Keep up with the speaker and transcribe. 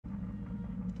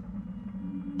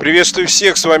Приветствую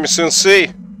всех, с вами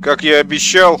Сенсей. Как я и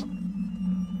обещал,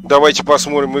 давайте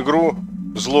посмотрим игру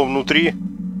 «Зло внутри».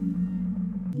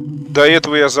 До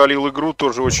этого я залил игру,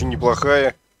 тоже очень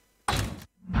неплохая.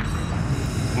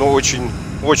 Но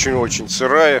очень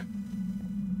сырая.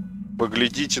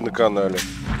 Поглядите на канале.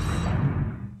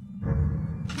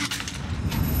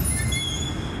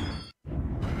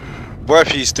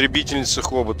 Баффи, истребительница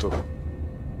хоботов.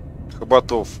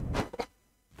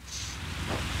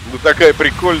 Ну такая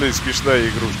прикольная и смешная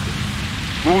игрушка.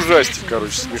 Ну ужастик,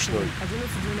 короче, смешной.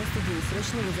 1199,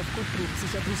 срочный вызов, код 3,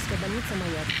 психиатрическая больница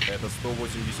 «Маяк». Это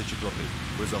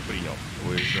 184-й. Вызов принял.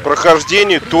 Выезжай.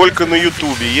 Прохождение только на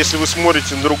ютубе. Если вы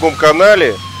смотрите на другом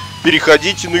канале,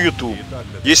 переходите на ютуб.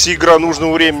 Если игра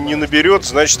нужного времени не наберет,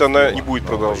 значит она не будет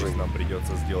продолжения. Нам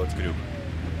придется сделать крюк.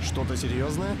 Что-то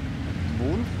серьезное?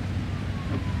 Бунт?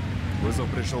 Вызов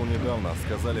пришел недавно.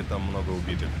 Сказали, там много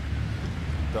убитых.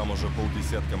 Там уже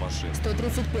полдесятка машин.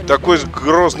 131. Такой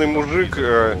грозный мужик,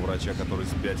 У врача, который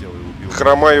спятил и убил.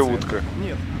 хромая утка.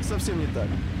 Нет, совсем не так.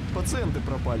 Пациенты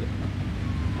пропали.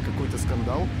 Какой-то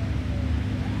скандал?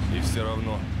 И все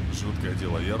равно жуткое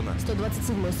дело, верно?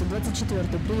 127, 124,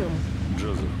 прием.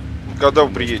 Джозеф, Когда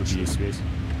вы приедете? есть связь?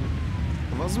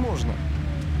 Возможно.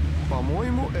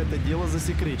 По-моему, это дело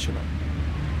засекречено.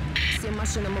 Всем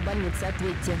машинам о больнице,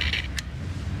 ответьте.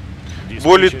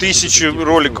 Более 1000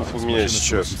 роликов у меня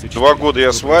сейчас. 2 года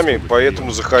я с вами,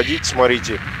 поэтому заходите,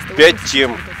 смотрите. 5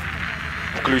 тем,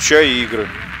 включая игры.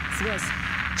 Связь.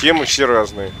 Темы все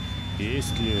разные.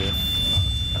 Есть ли...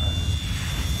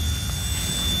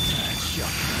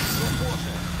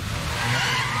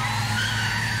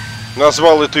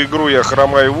 Назвал эту игру я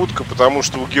 «Хромая утка», потому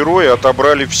что у героя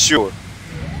отобрали все.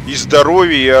 И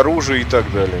здоровье, и оружие, и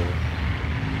так далее.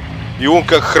 И он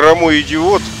как хромой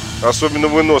идиот, особенно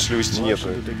выносливости нет.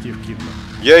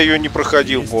 Я ее не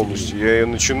проходил полностью. Я ее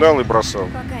начинал и бросал.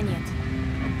 Пока нет.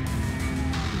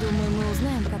 Думаю, мы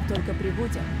узнаем, как только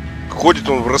прибудем. Ходит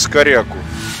он в раскоряку.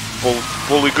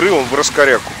 Пол игры он в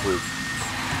раскоряку ходит.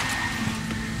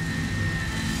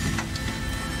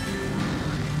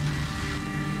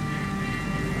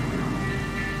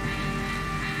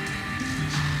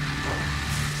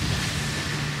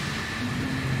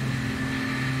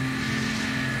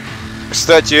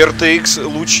 Кстати, RTX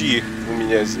лучи у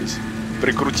меня здесь.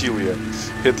 Прикрутил я.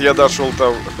 Это я дошел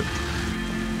там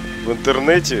в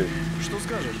интернете. Что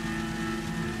скажешь?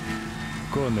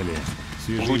 Коннелли,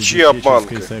 свяжись Лучи с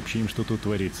обманка. диспетчерской, сообщим, что тут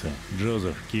творится.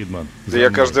 Джозеф, Кидман. Да я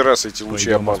каждый раз эти лучи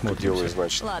Пойдем обманка осмотримся. делаю,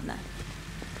 значит. Ладно.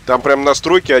 Там прям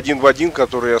настройки один в один,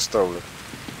 которые я ставлю.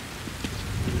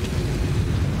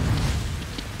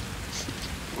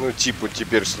 Ну, типа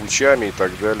теперь с лучами и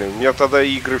так далее. У меня тогда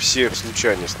игры все с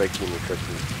лучами, с такими, как...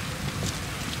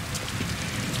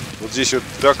 Вот здесь вот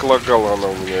так лагала она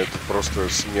у меня, это просто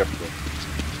смертно.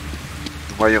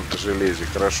 В моем-то железе.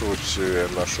 Хорошо, вот все я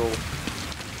нашел.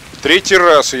 3-й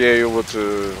раз я ее вот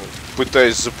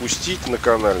пытаюсь запустить на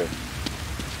канале.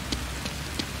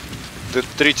 Это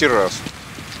 3-й раз.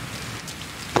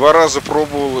 2 раза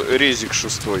пробовал резик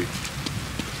 6-й.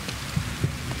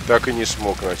 Так и не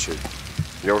смог начать.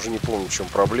 Я уже не помню, в чем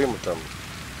проблемы там.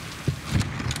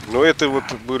 Но это вот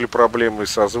были проблемы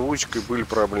с озвучкой, были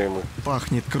проблемы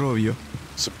Пахнет кровью.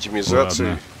 с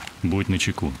оптимизацией. Ладно, будь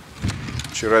начеку.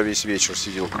 Вчера весь вечер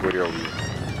сидел, ковырял ее.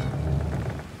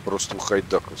 Просто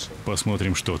ухайдакался.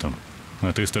 Посмотрим, что там.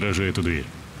 А ты сторожи эту дверь.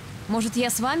 Может, я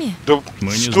с вами? Да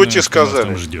Мы не что знаем, тебе что нас сказали?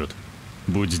 там ждет.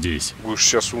 Будь здесь. Будешь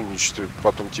сейчас умничать,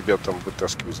 потом тебя там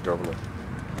вытаскивать с говна.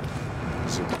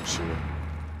 Из этого всего.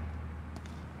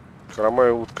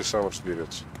 Хромая утка сама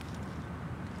разберется.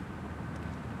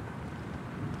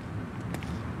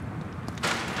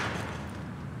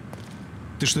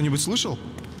 Ты что-нибудь слышал?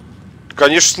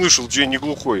 Конечно, слышал, где не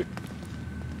глухой.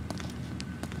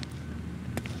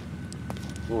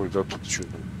 Ой, да тут что?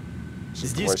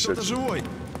 Здесь кто-то живой.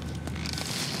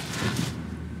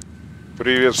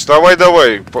 Привет, вставай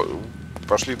давай.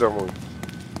 Пошли домой.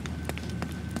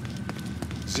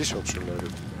 Здесь он что ли, наверное?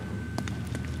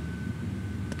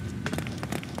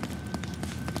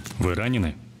 Вы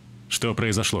ранены? Что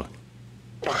произошло?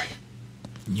 Ой.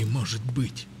 Не может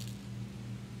быть.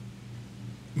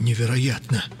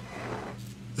 Невероятно.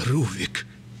 Рувик.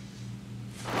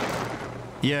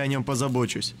 Я о нем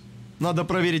позабочусь. Надо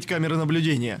проверить камеры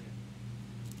наблюдения.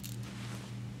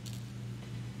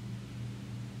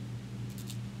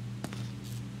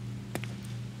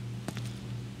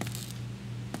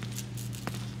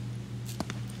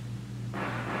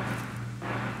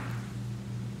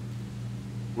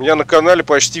 У меня на канале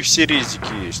почти все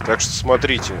резики есть, так что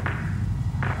смотрите.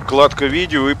 Вкладка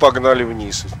видео и погнали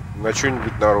вниз. На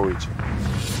что-нибудь нароете.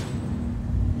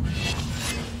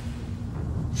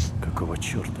 Какого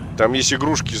черта? Там есть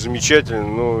игрушки замечательные,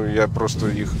 но я просто у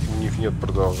них нет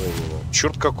продолжения.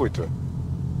 Черт какой-то.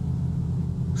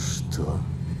 Что?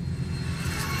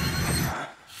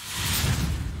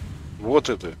 Вот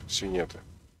это свинята.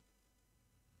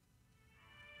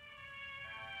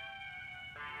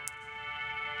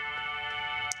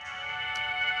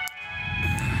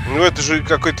 Ну это же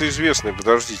какой-то известный,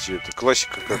 подождите, это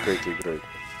классика какая-то играет.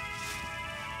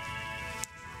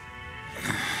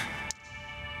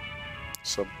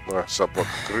 Собака,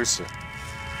 крыса.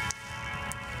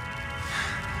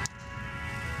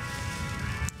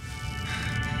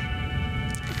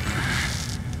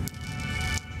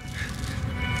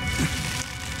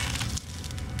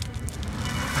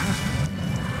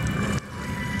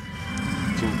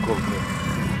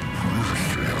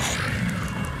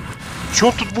 Че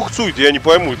он тут бухцует? Я не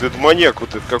пойму. Это маньяк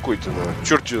вот этот какой-то,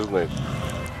 черт его знает.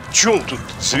 Че он тут?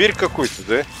 Зверь какой-то,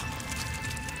 да?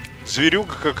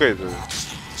 Зверюга какая-то.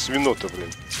 Свинота,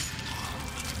 блин.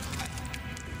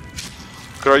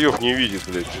 Краев не видит,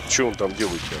 блядь. Че он там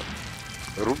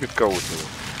делает-то? Рубит кого-то.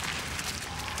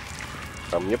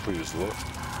 А мне повезло.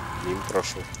 Мимо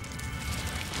прошел.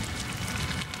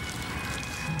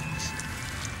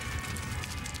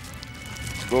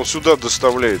 Но он сюда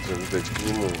доставляет, видать, к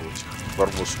нему этих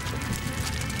барбосов-то.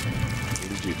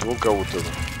 Людей. Вон кого-то.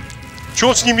 Что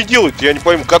он с ними делает? Я не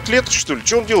пойму. Котлеты, что ли?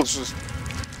 Что он делает?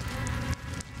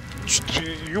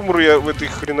 Юмора я в этой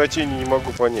хренотени не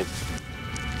могу понять.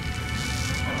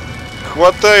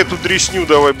 Хватай эту дресню,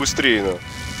 давай быстрее, на.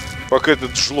 Пока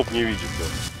этот жлоб не видит, да.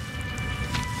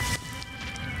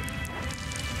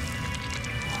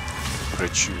 Про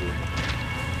чего?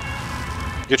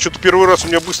 Я что-то первый раз у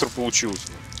меня быстро получилось.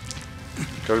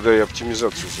 Когда я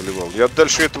оптимизацию заливал. Я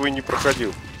дальше этого и не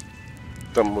проходил.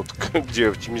 Там вот, где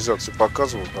оптимизацию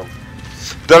показывал, там.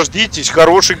 Дождитесь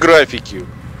хорошей графики.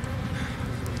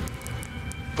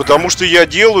 Потому что я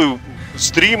делаю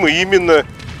стримы именно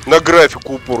на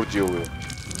графику упор делаю.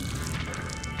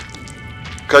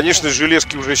 Конечно,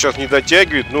 железки уже сейчас не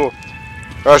дотягивают, но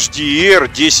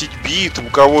HDR, 10 бит, у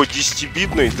кого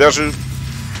 10-битный,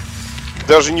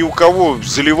 даже ни у кого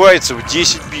заливается в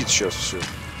 10 бит сейчас все.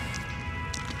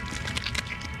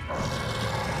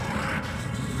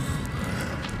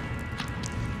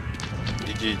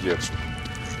 Иди отсюда.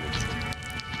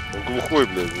 Он глухой,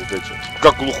 блядь, видать.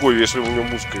 Как глухой, если у него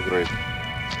музыка играет?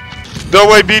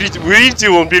 Давай, берите. Вы видите,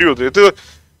 он берет. Это,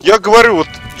 я говорю, вот,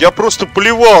 я просто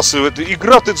плевался в это.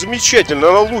 Игра-то замечательная,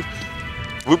 она лучше.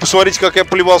 Вы посмотрите, как я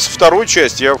плевался в второй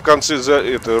части. Я в конце за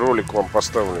это ролик вам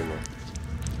поставлю.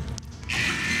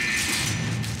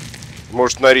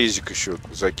 Может, на резик еще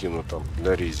закину там,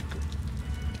 для резика.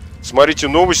 Смотрите,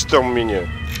 новости там у меня.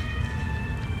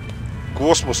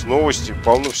 Космос, новости,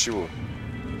 полно всего.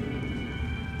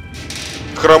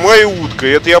 Хромая утка,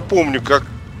 это я помню, как...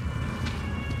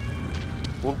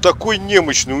 Он такой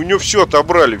немощный, у него все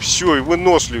отобрали, все, и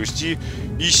выносливость,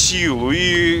 и силу,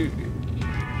 и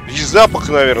запах,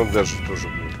 наверное, даже тоже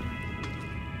будет.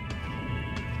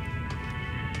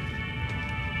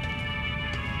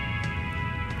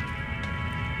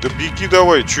 Да беги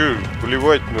давай, че,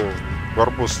 плевать, ну,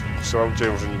 барбос сам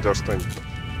тебя уже не достанет.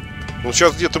 Он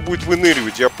сейчас где-то будет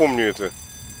выныривать, я помню это.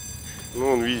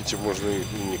 Ну, он, видите, можно и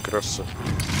не красться.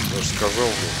 Я же сказал,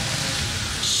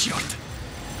 ну. Черт!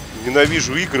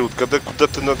 Ненавижу игры, вот когда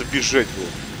куда-то надо бежать.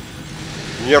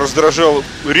 Ну. Меня раздражал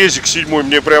резик 7,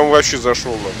 мне прям вообще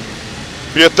зашел. Ну.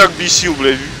 Меня так бесил,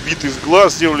 бля, бит из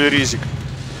глаз сделали резик.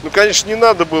 Ну, конечно, не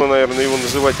надо было, наверное, его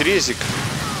называть резик.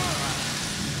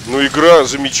 Но игра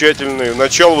замечательная.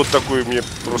 Начало вот такое мне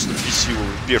просто бесило,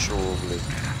 бешило, блядь.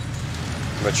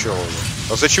 Начало.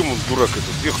 А зачем он, дурак,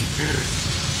 этот? Эх.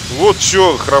 Вот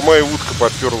все, хромая утка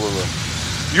подперла.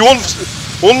 И он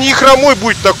не хромой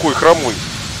будет такой, хромой.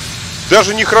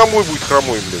 Даже не хромой будет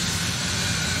хромой, блядь.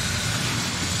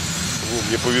 О,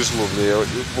 мне повезло, бля, я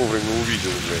вовремя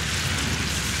увидел,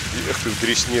 блядь. Эх ты,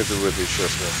 дресне ты в этой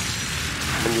сейчас,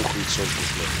 да. Нюхается он тут,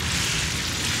 блядь.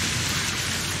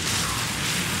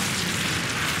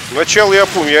 Начало я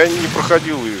помню, я не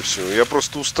проходил ее все. Я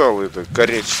просто устал это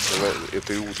корячиться на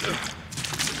этой утке.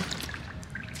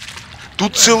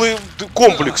 Тут целый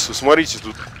комплекс, смотрите,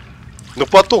 тут на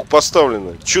поток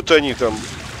поставлено. Что-то они там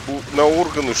на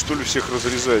органы, что ли, всех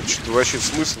разрезают. Что-то вообще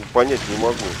смысл понять не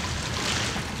могу.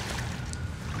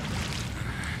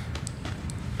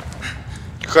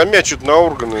 Хомячат на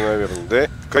органы, наверное, да?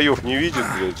 Каев не видит,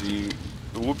 блядь, и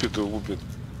лупит и лупит.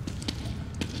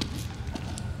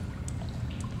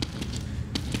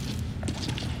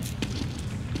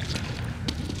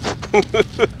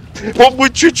 Он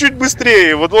будет чуть-чуть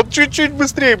быстрее. Вот чуть-чуть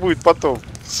быстрее будет потом.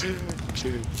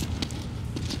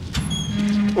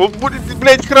 Он будет,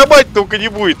 блядь, хромать только не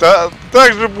будет, а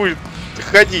так же будет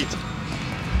ходить.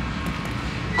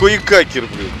 Кое-какер,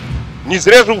 блядь. Не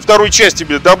зря же во второй части,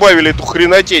 блядь, добавили эту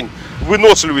хренотень.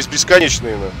 Выносливость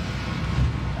бесконечная, на.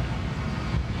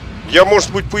 Я,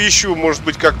 может быть, поищу, может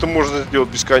быть, как-то можно сделать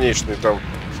бесконечный там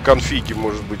в конфиге,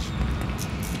 может быть.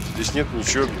 Здесь нет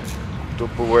ничего, блядь. То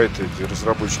бывает, эти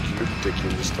разработчики любят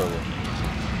такие места,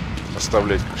 на.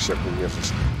 Оставлять как всякую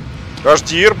мерзость.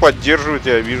 HDR поддерживает,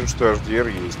 я вижу, что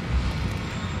HDR есть.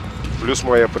 Плюс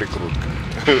моя прикрутка.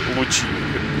 Лучи.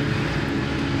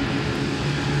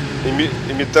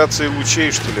 Имитация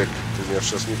лучей, что ли? Я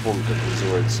сейчас не помню, как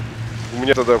называется. У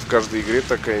меня тогда в каждой игре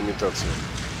такая имитация.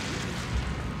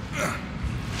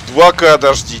 2К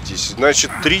дождитесь. Значит,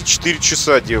 3-4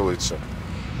 часа делается.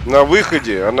 На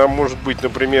выходе она может быть,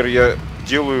 например, я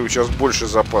делаю сейчас больше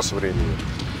запас времени.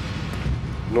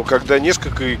 Но когда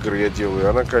несколько игр я делаю,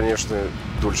 она, конечно,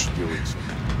 дольше делается.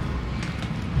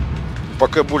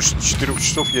 Пока больше 4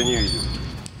 часов я не видел.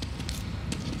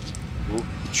 Ну,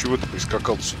 чего ты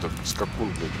прискакал сюда? Скакун,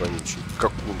 блядь, вонючий.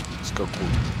 Скакун, скакун.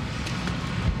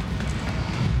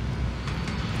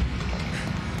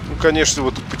 Ну, конечно,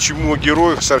 вот почему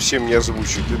героев совсем не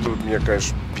озвучивают, это вот меня,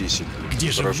 конечно, бесит.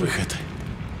 Где же выход?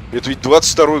 Это ведь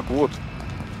 22-й год.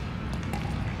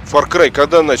 Far Cry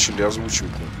когда начали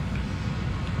озвучивать?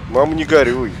 Мама, не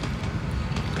горюй.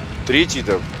 Третий,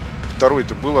 да.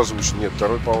 Второй-то был озвучен? Нет,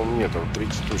 второй, по-моему, нет. А вот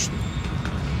третий точно.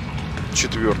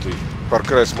 Четвертый. Far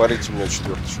Cry, смотрите, у меня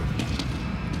четвертый еще.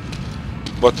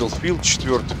 Battlefield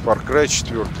четвертый. Far Cry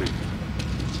четвертый.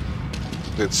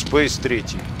 Dead Space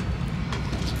третий.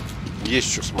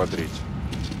 Есть что смотреть.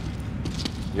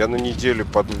 Я на неделю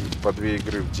по 2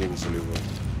 игры в день заливаю.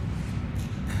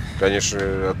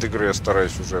 Конечно, от игры я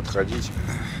стараюсь уже отходить.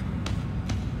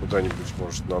 Куда-нибудь,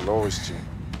 может, на новости.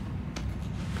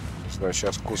 Не знаю,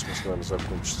 сейчас космос, наверное,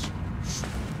 закончится.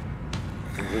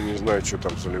 Уже не знаю, что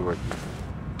там заливать.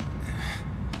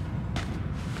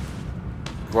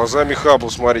 Глазами Хаббл,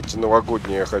 смотрите,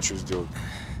 новогодние я хочу сделать.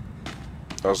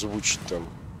 Озвучить там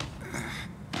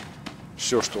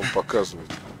все, что он показывает.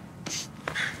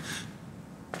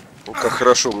 Ну, как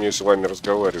хорошо мне с вами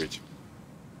разговаривать.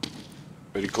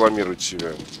 Рекламировать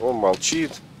себя. Он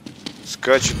молчит.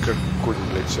 Скачет, как конь,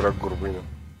 блядь, Сирокур, блин.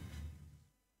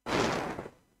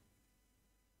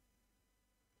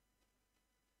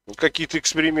 Ну, какие-то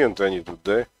эксперименты они тут,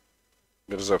 да?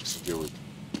 Мерзавцы делают.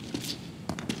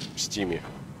 В Стиме.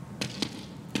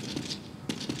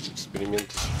 Эксперименты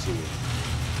в Стиме.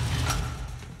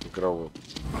 Игровой.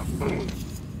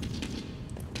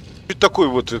 Что такой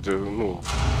вот это, ну,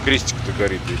 крестик-то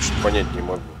горит, я что-то понять не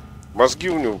могу. Мозги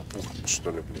у него пухнут,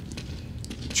 что ли, блин.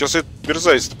 Сейчас этот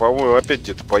мерзавец-то, по-моему, опять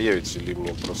где-то появится, или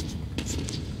мне просто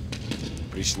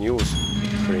приснилось.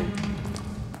 Хрень.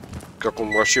 Как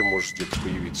он вообще может где-то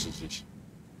появиться здесь?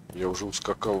 Я уже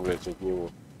ускакал, блядь, от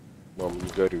него. Мама, не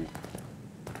горюй.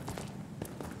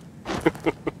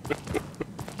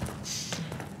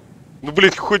 Ну,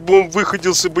 блядь, хоть бы он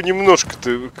выходился бы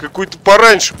немножко-то. Какую-то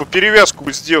пораньше бы перевязку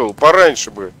бы сделал. Пораньше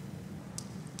бы.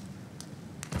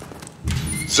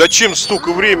 Зачем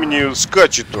столько времени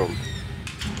скачет он?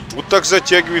 Вот так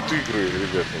затягивает игры,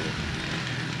 ребята.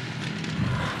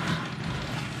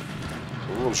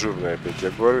 Вон жирный опять.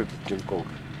 Я говорю, это Кинг-Конг.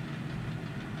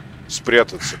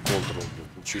 Спрятаться, контрол.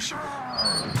 Ничего себе.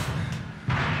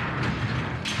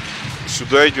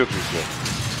 Сюда идет, видно.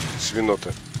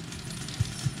 Свинота.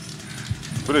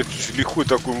 Блять, лихой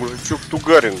такой мужичок.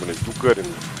 Тугарин, блядь, тугарин.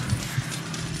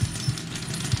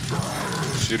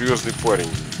 Серьезный парень.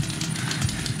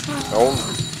 А он...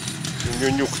 У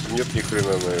него нюха нет ни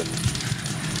хрена, наверное.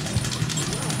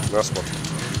 Насморк.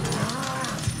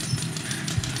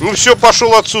 Ну все,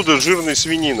 пошел отсюда, жирный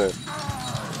свинина.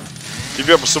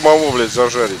 Тебя бы самого, блядь,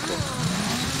 зажарить.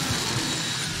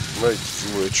 Знаете,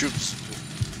 чего, я чуть...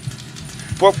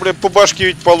 Блядь, по башке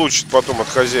ведь получит потом от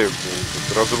хозяев.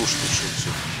 Разрушит все.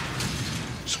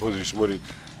 Смотри, смотри.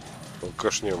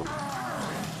 Алкашня.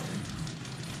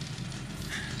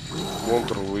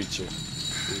 Монтр выйти.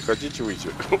 Не хотите выйти?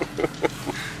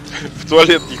 В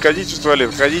туалет. Не ходите в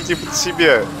туалет. Ходите под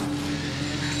себя.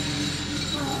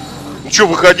 Ну что,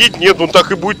 выходить? Нет, он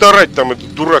так и будет орать там,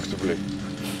 этот дурак-то, блядь.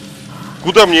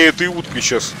 Куда мне этой уткой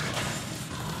сейчас?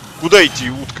 Куда идти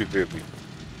уткой-то этой?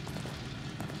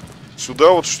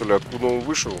 Сюда вот, что ли? Откуда он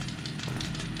вышел?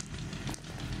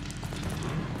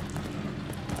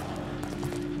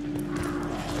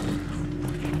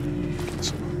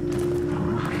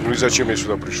 Ну и зачем я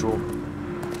сюда пришел?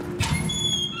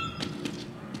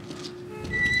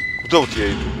 Куда вот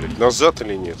я иду, блядь? Назад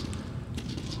или нет?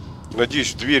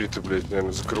 Надеюсь, двери-то, блядь,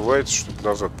 наверное, закрывается, чтобы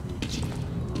назад идти.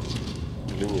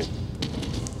 Или нет?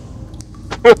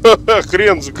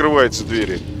 Хрен закрываются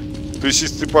двери. То есть,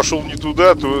 если ты пошел не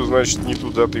туда, то значит не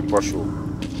туда ты пошел.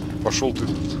 Пошел ты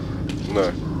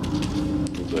на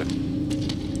туда.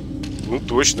 Ну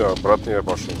точно, обратно я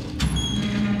пошел.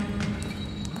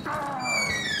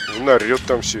 Она орет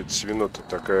там все, это свинота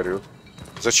такая орет.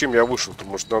 Зачем я вышел-то?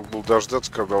 Может, надо было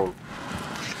дождаться, когда он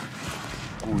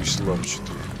куй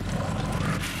славчатый.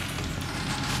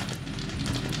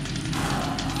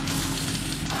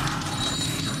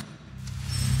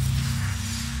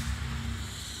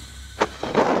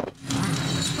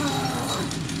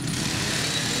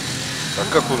 А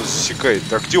как он засекает?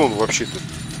 А где он вообще-то?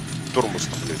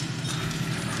 Тормоз-то, блядь.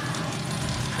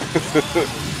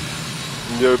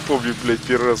 Я помню, блядь,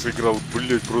 первый раз играл,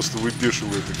 блядь, просто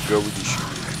выбешивал это говнище.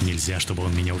 Нельзя, чтобы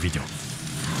он меня увидел.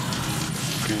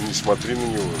 Ты не смотри на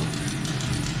него.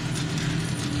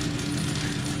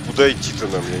 Куда идти-то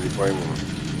нам, я не пойму.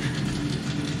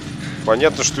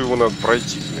 Понятно, что его надо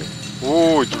пройти, блядь.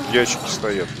 Ой, тут ящики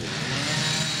стоят, блядь.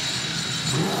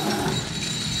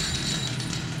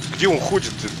 Где он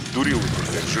ходит, этот дурила,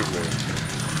 блядь, жирная?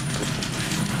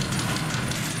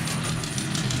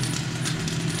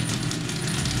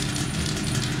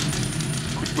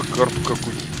 Хоть бы карту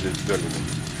какую-нибудь, блядь, дали нам.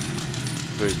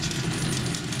 Дайте.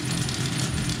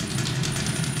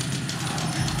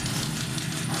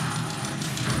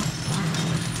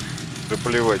 Да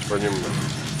плевать по ним,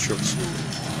 черт с ними.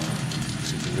 С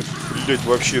этими, блядь,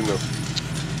 вообще на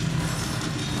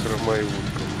хромая утка.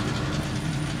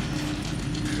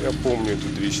 Я помню эту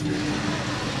дресню.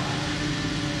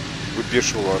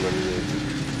 Выбешивала она меня.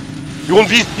 И он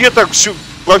везде так все.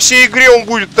 Во всей игре он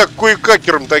будет так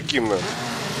кое-какером таким, на.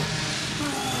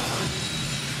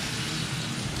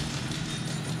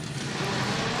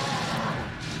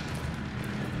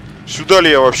 Сюда ли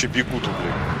я вообще бегу-то,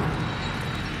 блядь?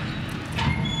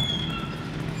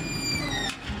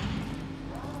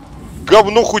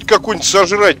 Говно хоть какое-нибудь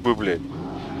сожрать бы, блядь.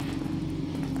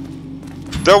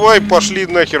 Давай, пошли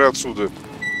нахер отсюда.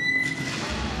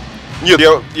 Нет,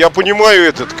 я понимаю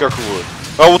этот, как его,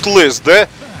 Outlast, да?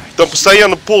 Там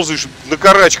постоянно ползаешь на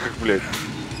карачках, блядь.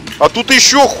 А тут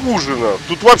еще хуже, на.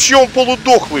 Тут вообще он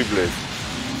полудохлый, блядь.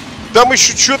 Там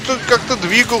еще что-то как-то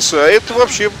двигался, а это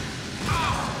вообще...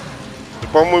 Да,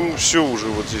 по-моему, все уже,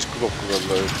 вот здесь кнопку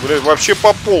надо. Блядь, вообще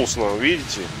пополз нам,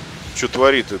 видите? Что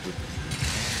творит этот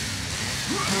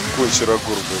конь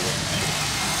серогорбый.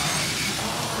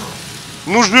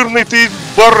 Ну, жирный ты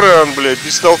баран, блядь,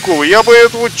 бестолковый. Я бы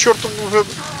этого черта уже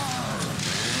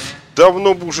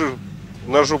давно бы уже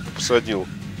на жопу посадил.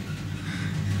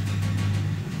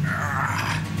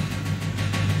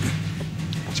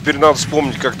 Теперь надо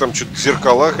вспомнить, как там что-то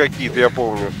зеркала какие-то, я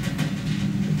помню.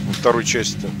 Во второй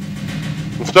части-то.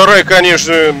 Ну, вторая,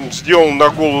 конечно, сделана на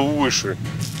голову выше.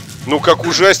 Ну, как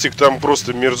ужастик, там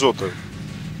просто мерзота.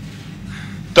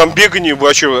 Там бегание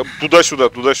вообще туда-сюда,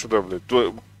 блядь.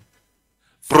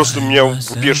 Просто меня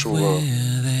вбешивало.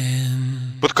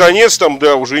 Под конец там,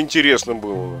 да, уже интересно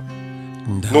было.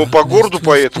 Но по городу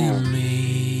поэтому,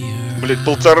 блядь,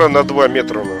 1,5 на 2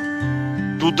 метра.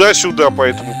 На. Туда-сюда по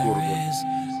этому городу.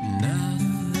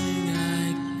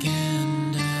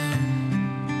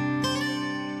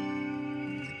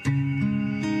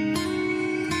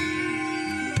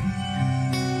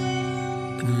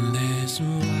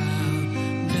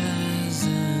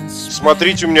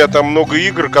 Смотрите, у меня там много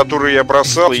игр, которые я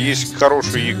бросал, и есть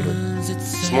хорошие игры.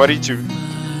 Смотрите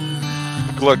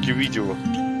вкладки видео.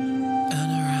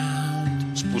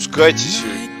 Спускайтесь,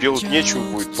 делать нечего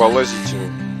будет, полазите.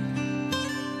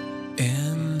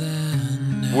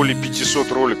 Более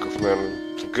 500 роликов, наверное.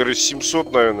 Говорю,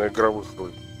 700, наверное, игровых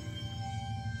роликов.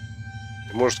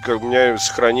 Может, как у меня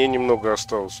сохранений много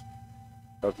осталось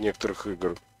от некоторых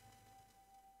игр.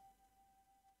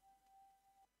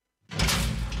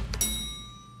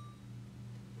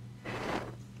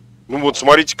 Ну вот,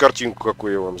 смотрите картинку,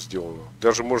 какую я вам сделал.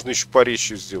 Даже можно еще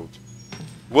порезче сделать.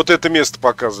 Вот это место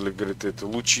показывали, говорит, это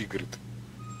лучи, говорит,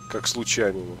 как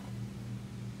случайно.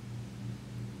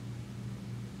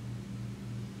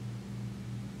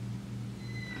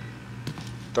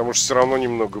 Потому что все равно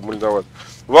немного мальновато.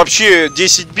 Вообще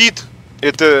 10 бит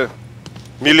это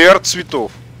миллиард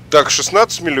цветов. Так,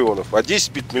 16 миллионов, а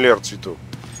 10 бит миллиард цветов.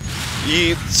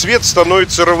 И цвет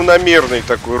становится равномерный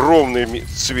такой, ровный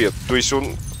цвет. То есть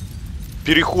он...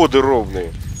 Переходы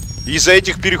ровные. И из-за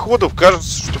этих переходов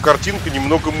кажется, что картинка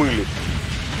немного мылит.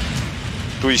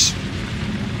 То есть...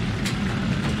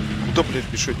 Куда, блядь,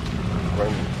 бежать?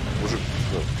 Мужик,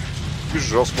 да.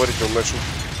 Бежал, смотрите, он начал...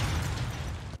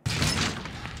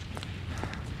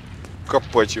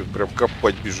 Копать его, прям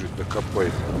копать бежит, да,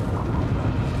 копает.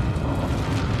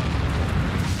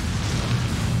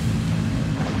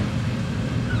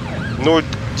 Но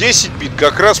 10 бит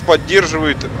как раз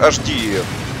поддерживает HDR.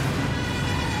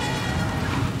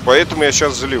 Поэтому я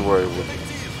сейчас заливаю его.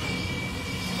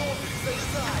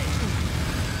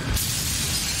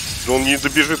 Но он не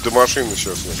добежит до машины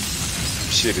сейчас.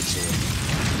 Серится.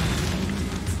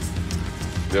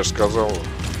 Я же сказал.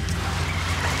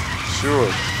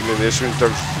 Все. Блин, я сегодня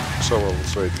так рисовал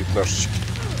свои пятнашечки.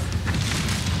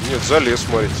 Нет, залез,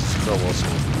 смотрите, сховался.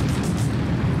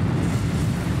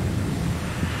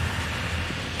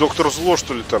 Доктор Зло,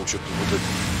 что ли, там что-то вот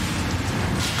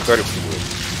это. Харюхнуло.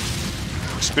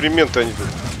 Эксперименты они тут.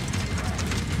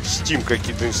 Steam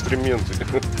какие-то инструменты.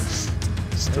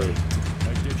 Ставят.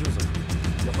 А где Джозеф?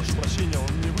 Я прошу прощения,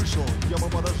 он не вышел. Я бы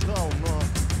подождал, но...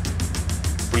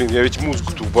 Блин, я ведь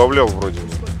музыку-то убавлял вроде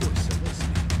бы.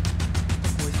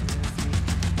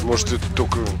 Может, это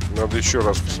только надо еще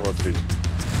раз посмотреть.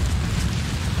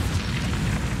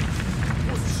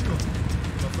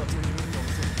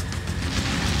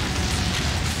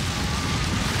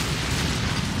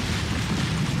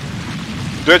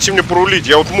 Дайте мне порулить.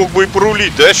 Я вот мог бы и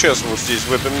порулить, да, сейчас вот здесь,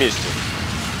 в этом месте.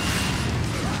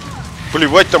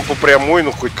 Плевать там по прямой,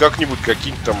 ну хоть как-нибудь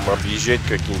какие-нибудь там объезжать,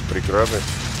 какие-нибудь преграды.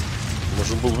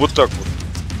 Можно было вот так вот.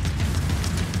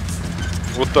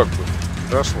 Вот так вот.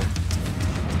 Ясно?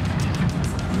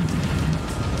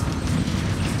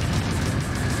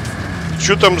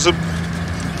 Что там за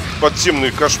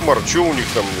подземный кошмар? Что у них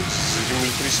там за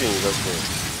землетрясение такое?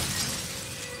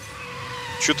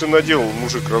 Что ты наделал,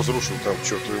 мужик, разрушил там,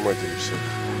 чертовой матери, все.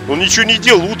 Он ничего не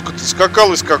делал, утка-то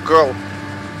скакал и скакал.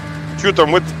 Что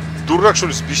там, этот дурак, что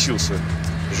ли, спесился?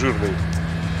 Жирный.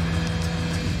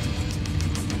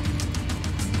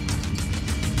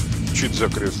 Что это за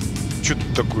крест? Что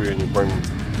это такое, я не пойму.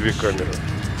 Две камеры.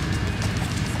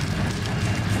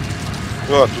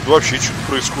 А, тут вообще что-то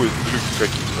происходит, глюки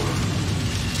какие-то.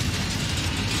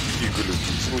 Какие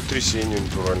глюки? Землетрясения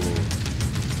натуральные.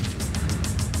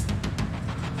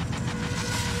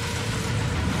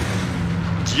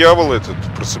 Дьявол этот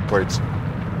просыпается.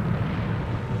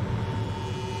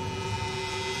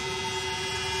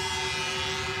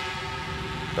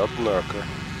 Однако.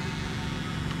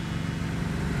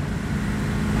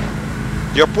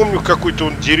 Я помню, в какой-то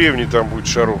он деревне там будет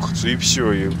шарохаться, и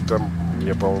все, и там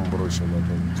я, по-моему, бросил на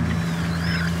том.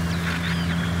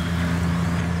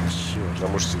 Черт, а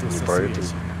может, это не про это.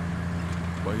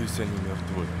 Боюсь, они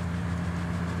мертвы.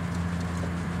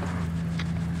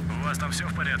 У вас там все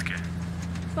в порядке?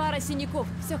 Пара синяков,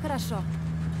 все хорошо.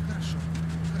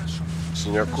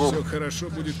 Синяков? Все хорошо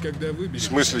будет, когда В выберешь.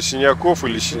 смысле синяков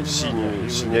или синие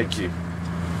синяки?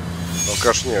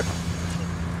 Алкашняк.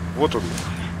 Вот он.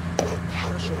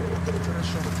 Хорошо,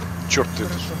 хорошо. Черт ты.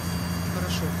 Хорошо,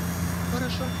 хорошо,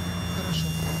 хорошо, хорошо,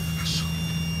 хорошо.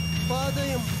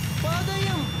 Падаем,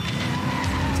 падаем.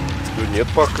 Да нет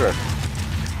пока.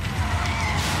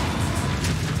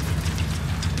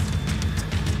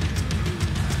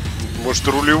 Может,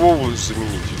 рулевого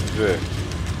заменить? Да.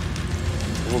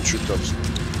 Вон что там.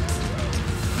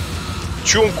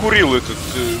 Че он курил, этот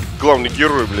главный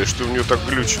герой, блядь, что у него так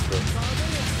глючит-то?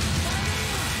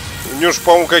 У него же,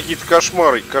 по-моему, какие-то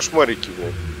кошмарики,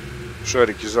 блядь.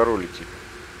 Шарики за ролики.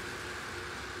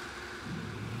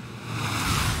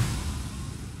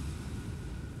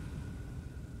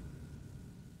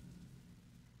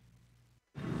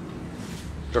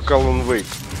 Как Alan Wake,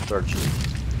 так же.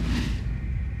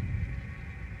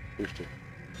 Их ты.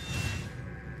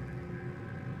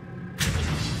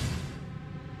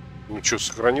 Ну что,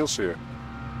 сохранился я?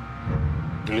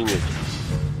 Или нет?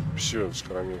 Все,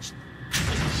 сохранился.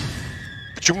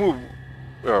 Почему?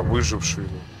 А, выживший.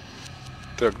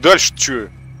 Так, дальше что?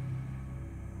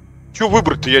 Что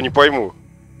выбрать-то, я не пойму.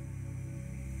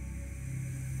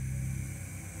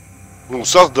 Ну,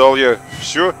 создал я.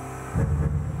 Все.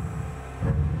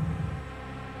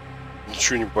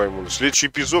 Ничего не пойму. Следующий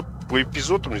эпизод по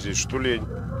эпизодам здесь, что ли?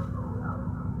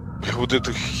 Я вот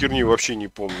эту херню вообще не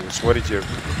помню. Смотрите, я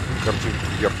картинку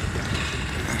ярко.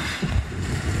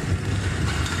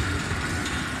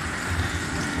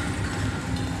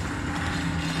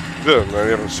 Да,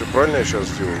 наверное, все правильно я сейчас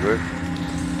сделал, да?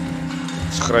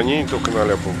 Сохранение только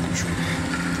наляпал кучу.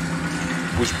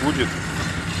 Пусть будет.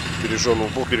 Береженого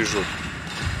Бог бережет.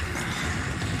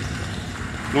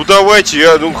 Ну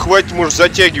давайте, ну хватит, может,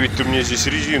 затягивать-то мне здесь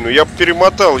резину. Я бы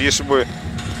перемотал, если бы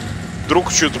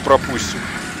вдруг что-то пропустил.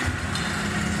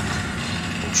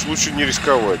 Уж лучше не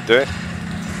рисковать, да?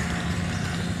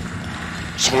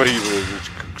 Смотри,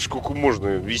 сколько можно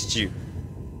вести.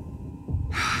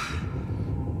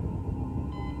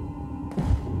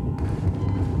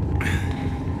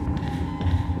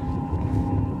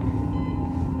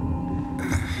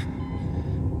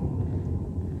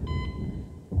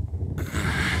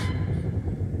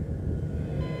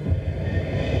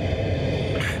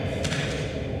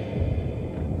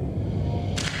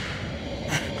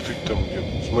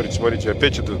 Смотрите, смотрите,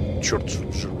 опять этот черт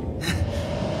живой.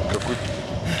 Какой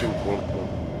кинг-конг.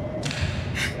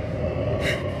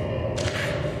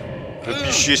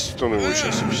 Обесчестит он его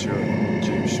сейчас, и все.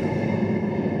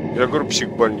 Я говорю,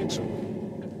 психбольница.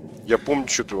 Я помню,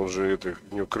 что-то он же это,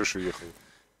 у него крыша ехала.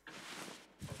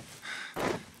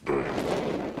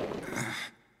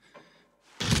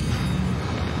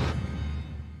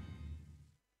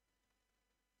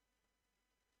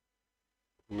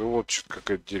 Ну вот что-то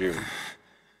какая-то деревня.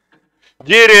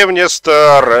 Деревня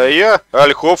старая,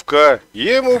 ольховка,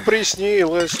 ему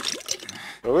приснилось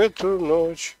в эту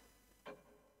ночь.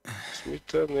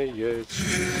 Сметана, яйца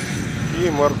и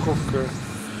морковка.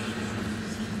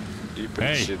 И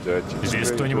председатель. Эй, здесь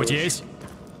кто-нибудь есть?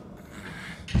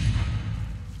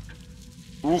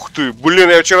 Ух ты, блин,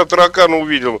 я вчера таракана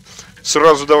увидел.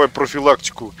 Сразу давай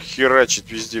профилактику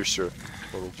херачить везде все.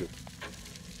 Он идет.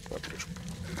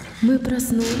 Мы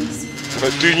проснулись. А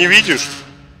ты не видишь?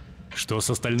 Что с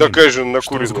остальным? Такая же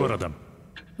накуренная. Что с городом?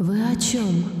 Вы о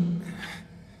чем?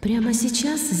 Прямо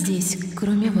сейчас здесь,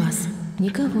 кроме вас,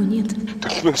 никого нет.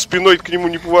 Спиной к нему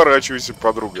не поворачивайся,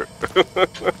 подруга.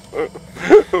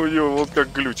 У него вот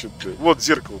как глючит. Вот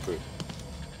зеркало-то.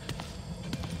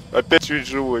 Опять ведь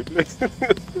живой.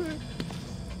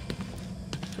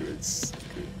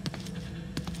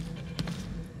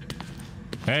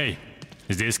 Эй,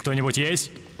 здесь кто-нибудь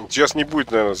есть? Сейчас не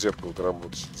будет, наверное, зеркало-то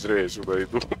работать. Зря я сюда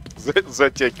иду.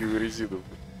 Затягиваю резину.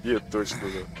 Нет, точно,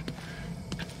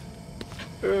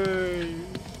 да.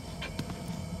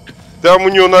 Там у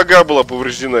него нога была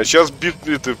повреждена. Сейчас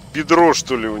это бедро,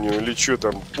 что ли, у него, или что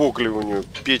там, бок ли у него,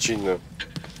 печень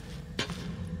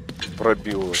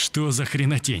пробила. Что за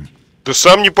хренотень? Да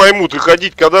сам не пойму, ты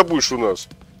ходить когда будешь у нас?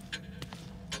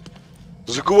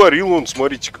 Заговорил он,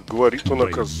 смотрите, как говорит он,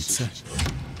 оказывается.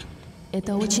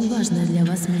 Это очень важное для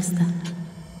вас место.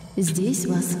 Здесь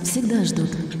вас всегда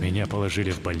ждут. Меня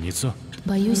положили в больницу?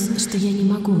 Боюсь, что я не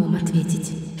могу вам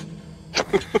ответить.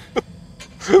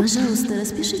 Пожалуйста,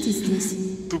 распишитесь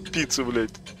здесь. Тупица,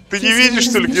 блядь. Ты не видишь,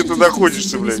 что ли, где ты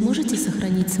находишься, блядь? Вы сможете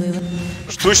сохранить своего...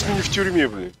 Точно не в тюрьме,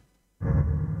 блядь.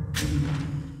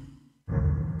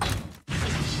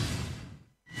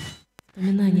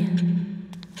 Воспоминания.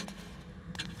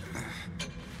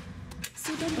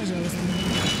 Сюда, пожалуйста.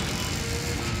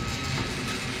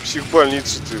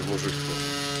 Психбольница ты, мужик.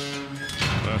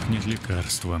 Пахнет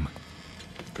лекарством.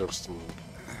 Лекарством.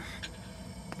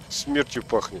 Смертью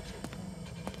пахнет.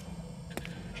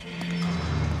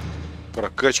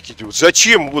 Прокачки делают.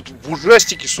 Зачем вот в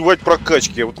ужастике сувать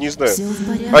прокачки? Я вот не знаю.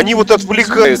 Они вот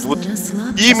отвлекают. Вот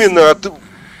именно от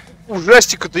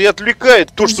ужастика-то и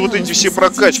отвлекает то, что вот эти все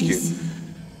прокачки.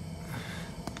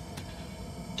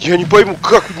 Я не пойму,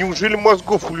 как, неужели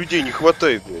мозгов у людей не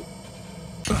хватает, блядь?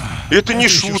 Это не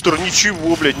шутер,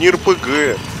 ничего, блядь, не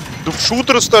РПГ. Да в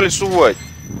шутеры стали сувать.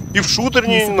 И в шутер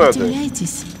не надо.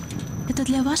 Это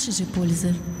для вашей же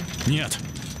пользы. Нет.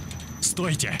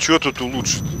 Стойте. Чё тут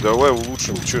улучшить? Давай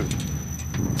улучшим. Чё?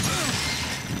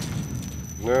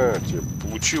 На, тебе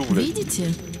получил, блядь.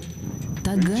 Видите?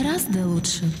 Так гораздо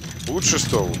лучше. Лучше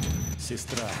стало?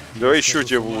 Сестра. Давай еще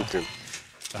тебя вылупим.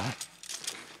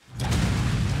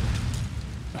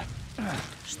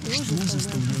 Что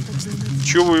заставляет?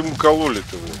 Чё вы ему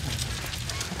кололи-то,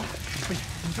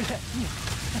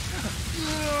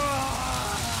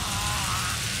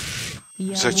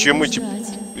 блядь? Зачем эти...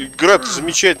 Игра-то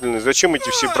замечательная. Зачем эти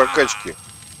все прокачки?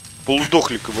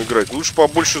 Полудохликом играть. Лучше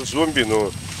побольше зомби,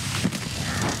 но...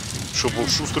 Чтобы он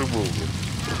шустрый был.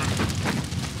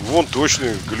 Вон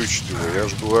точно глючит его, я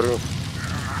же говорю.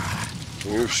 У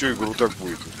него всю игру так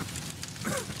будет.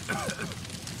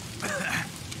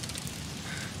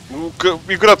 Ну,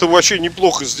 игра-то вообще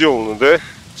неплохо сделана, да?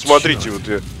 Смотрите, черт.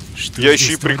 Вот я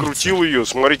еще и прикрутил ее.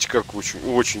 Смотрите, как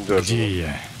очень даже. Где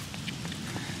я?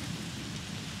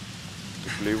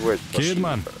 Плевать.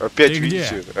 Кидман, опять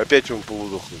видите? Где? Опять он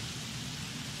полудохлый.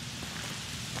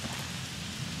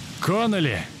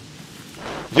 Коннелли!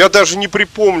 Я даже не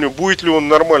припомню, будет ли он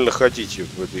нормально ходить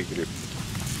в этой игре.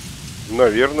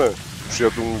 Наверное. Потому что я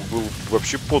думаю, был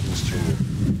вообще подлостью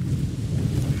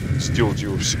сделать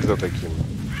его всегда таким.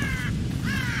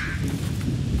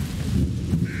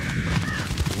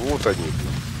 Вот они.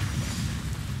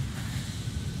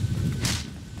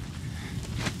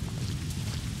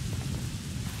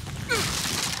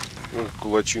 Ну,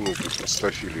 кулачину тут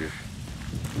простофили.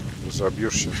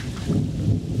 Забьешь сейчас.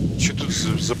 Что тут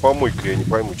за помойка, я не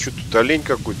пойму. Что тут олень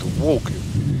какой-то, волк.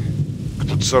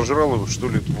 Кто-то сожрал его, что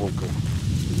ли, это волка?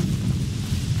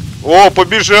 О,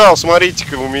 побежал,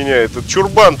 смотрите-ка у меня. Этот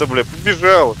чурбан-то, блядь,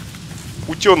 побежал.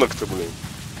 Утенок-то, блядь.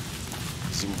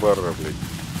 Зимбара, блядь.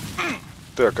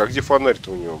 Так, а где фонарь-то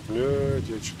у него? Блядь,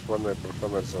 я что-то про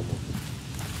фонарь забыл.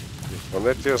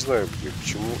 Фонарь-то я знаю где.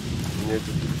 Почему меня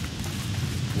этот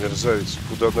мерзавец,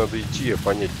 куда надо идти, я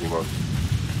понять не могу.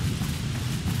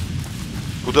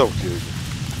 Куда вот я иду?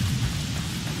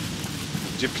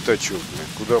 Где пятачок, блядь?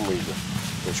 Куда мы идем?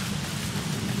 Точка.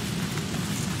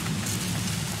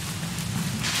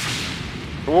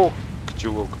 О,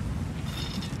 котелок.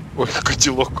 Ой,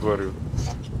 котелок, говорю.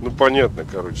 Ну понятно,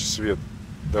 короче, свет.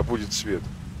 Да будет свет.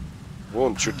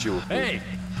 Вон чертило. Эй!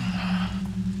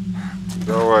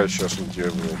 Давай, сейчас он тебя,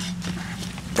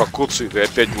 блядь, покоцает, и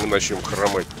опять мы начнем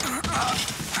хромать.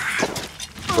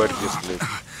 Тупорез,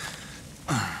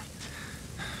 блядь.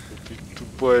 Ты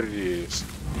тупорез.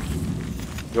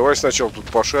 Давай сначала тут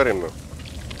пошарим.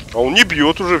 А он не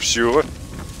бьет уже, все.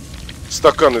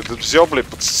 Стакан этот взял, блядь,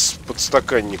 под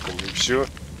стаканником, и все.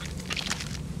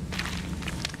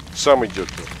 Сам идет.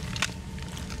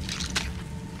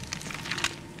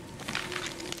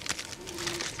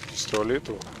 Пистолет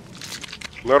его.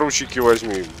 Наручники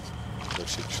возьми. На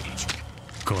всякий случай.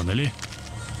 Конноли?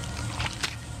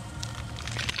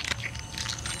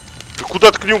 Ты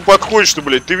куда ты к нему подходишь-то,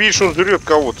 блядь? Ты видишь, он жрет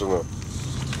кого-то,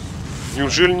 на.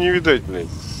 Неужели не видать, блядь?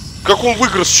 Как он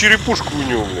выгрыз черепушку у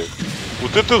него, блядь?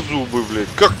 Вот это зубы,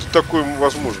 блядь. Как ты такое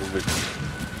возможно, блядь?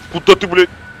 Куда ты, блядь?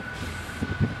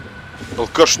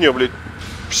 Алкашня, блядь.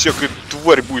 Всякая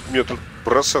тварь будет мне тут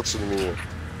бросаться на меня.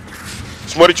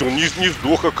 Смотрите, он не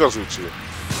сдох, оказывается.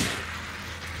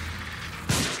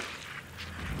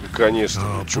 Наконец-то.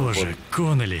 О, боже,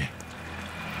 Конноли.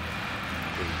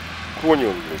 Кони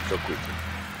он, блядь, какой-то.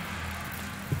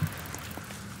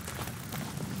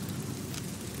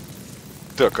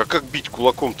 Так, а как бить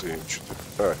кулаком-то? Что-то.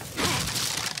 А.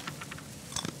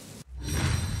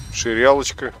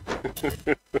 Ширялочка.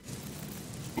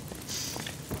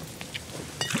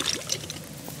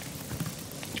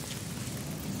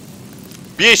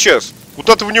 Бей сейчас!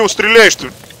 Куда ты в него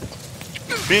стреляешь-то?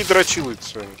 Бей, дрочилы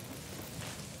с вами.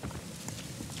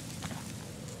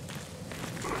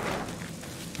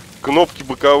 Кнопки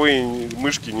боковые,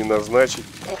 мышки не назначить.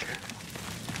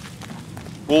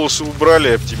 Полосы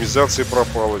убрали, оптимизация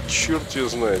пропала. Черт ее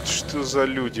знает, что за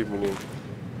люди, блин.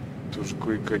 Тоже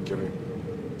кое-какеры.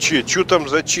 Че там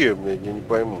за че, блин, я не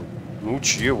пойму. Ну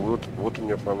че, вот у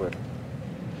меня фонарь.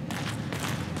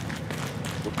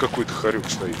 Вот какой-то хорек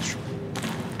стоит еще.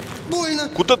 Больно!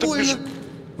 Куда ты больно. бежишь?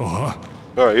 Ого,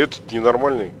 А, этот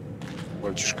ненормальный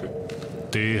мальчишка.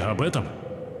 ты об этом?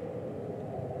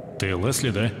 Ты Лесли,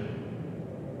 да?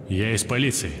 Я из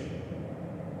полиции.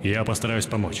 Я постараюсь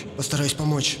помочь. Постараюсь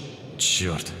помочь.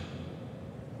 Черт.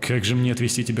 Как же мне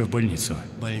отвезти тебя в больницу?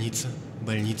 Больница,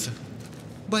 больница,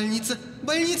 больница,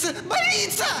 больница,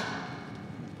 больница!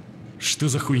 Что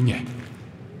за хуйня?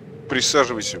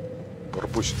 Присаживайся,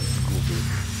 барбосик.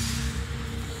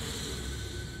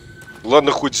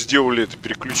 Ладно, хоть сделали это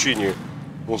переключение.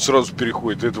 Он сразу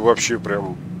переходит. Это вообще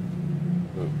прям...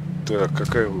 Так,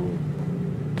 какая у него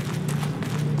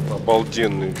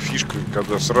обалденная фишка,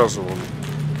 когда сразу он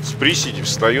с приседи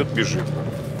встает, бежит.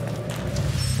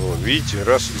 Вот, видите,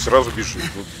 раз и сразу бежит.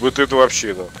 Вот это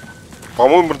вообще, да.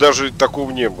 По-моему, даже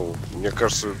такого не было. Мне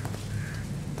кажется,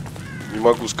 не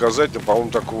могу сказать, но, по-моему,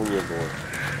 такого не было.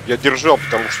 Я держал,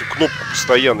 потому что кнопку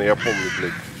постоянно, я помню,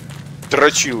 блядь.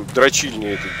 Дрочильня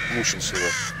этот мучился,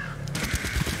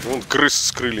 да. Вон крысы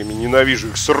с крыльями, ненавижу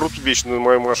их, срут вечно на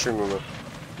мою машину, на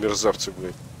мерзавцы,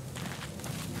 блядь.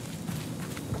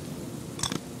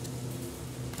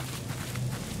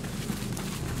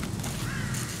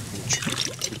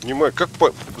 Не понимаю, как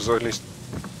залезть?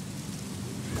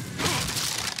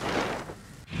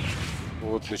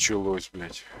 Вот началось,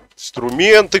 блядь.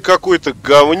 Инструменты какой-то,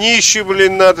 говнище,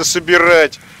 блин, надо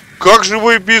собирать. Как же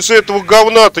вы без этого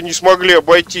говна-то не смогли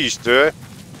обойтись-то, а?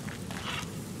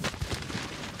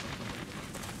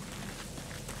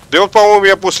 Да вот, по-моему,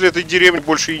 я после этой деревни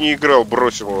больше и не играл,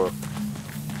 бросил его.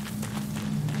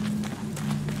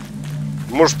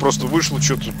 Может, просто вышло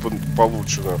что-то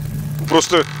получше, да.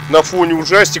 Просто на фоне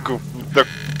ужастиков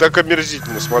так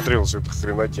омерзительно смотрелась эта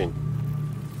хренотень.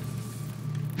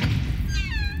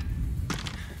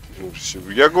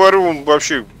 Я говорю, он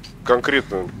вообще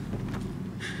конкретно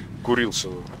курился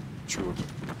чего-то.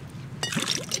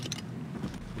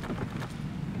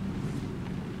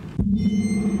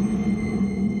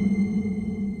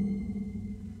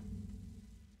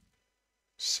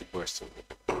 Себастьян.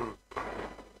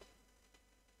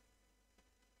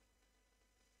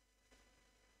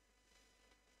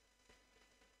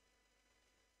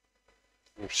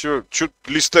 Все, что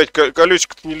листать,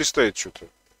 колесико-то не листает что-то.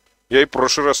 Я и в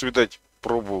прошлый раз, видать,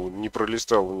 пробовал, не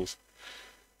пролистал вниз.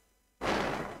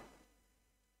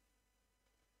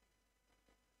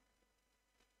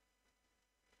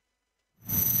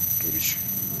 дурище.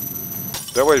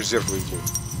 Давай в зеркало иди.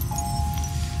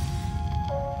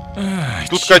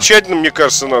 Тут качать, мне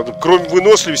кажется, надо. Кроме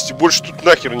выносливости, больше тут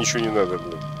нахер ничего не надо,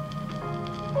 блин.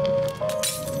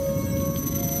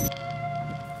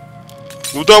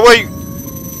 Ну давай,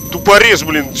 тупорез,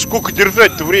 блин, сколько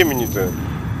держать-то времени-то?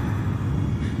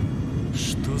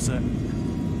 Что за...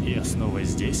 Я снова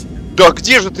здесь. Да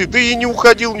где же ты? Ты и не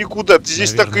уходил никуда. Ты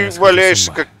здесь наверное, так и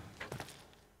валяешься, как...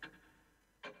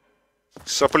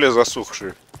 Сопля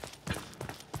засохшая.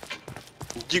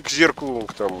 Иди к зеркалу,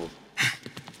 к тому.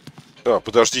 А,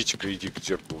 подождите-ка, иди к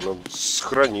зеркалу. Надо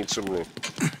сохраниться, блин.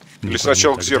 Или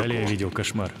сначала к зеркалу. Я видел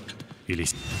кошмар. Или...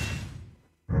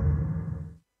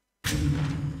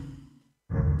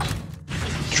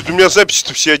 Что-то у меня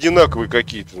записи-то все одинаковые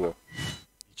какие-то, на.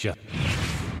 Чат.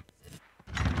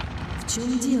 В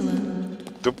чем дело?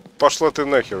 Да пошла ты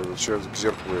нахер. Сейчас к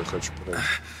зеркалу я хочу подойти.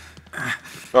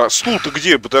 А, стул-то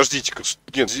где? Подождите-ка.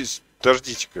 Нет, здесь...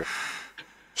 Подождите-ка.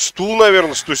 Стул,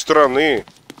 наверное, с той стороны.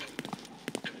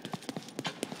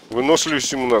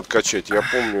 Выносливость ему надо качать. Я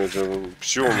помню, это...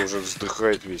 Все, он уже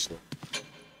вздыхает весь.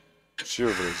 Все,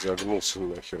 блядь, загнулся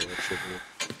нахер вообще,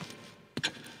 блядь.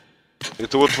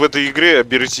 Это вот в этой игре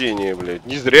обертение, блядь.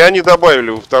 Не зря они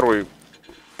добавили во второй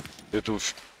эту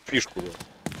фишку, блядь.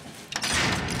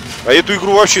 А эту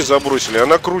игру вообще забросили.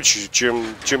 Она круче, чем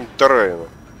вторая. Блядь.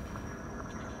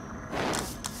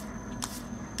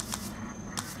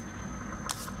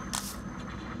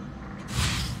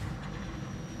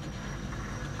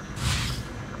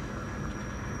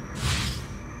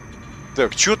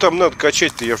 Так, что там надо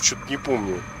качать-то? Я что-то не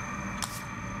помню.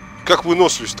 Как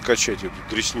выносливость качать эту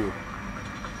дресню?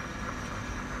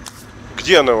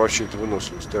 Где она вообще, эта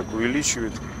выносливость? Так,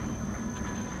 увеличивает.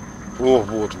 О,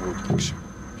 вот.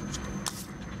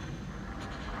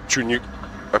 Че, не...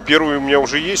 А первый у меня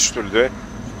уже есть, что ли, да?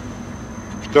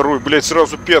 Второй, блядь,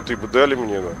 сразу пятый бы дали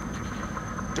мне, да?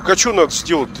 Так а что надо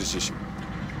сделать-то здесь?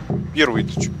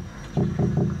 Первый-то что?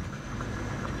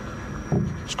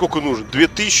 Сколько нужно?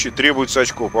 2000 требуется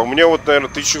очков. А у меня вот,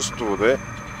 наверное, 1100, да?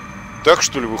 Так,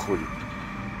 что ли, выходит?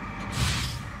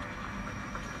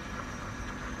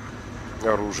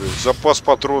 Оружие. Запас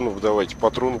патронов давайте.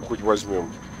 Патронов хоть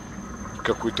возьмем.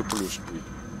 Какой-то плюс будет.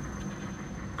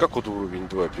 Как вот уровень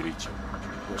 2 перейти?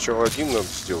 Сначала один надо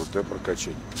сделать, да,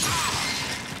 прокачать.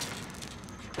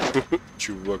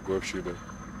 Чувак вообще, да.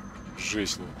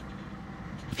 Жесть.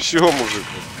 Все, мужик.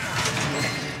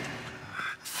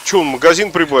 Че, он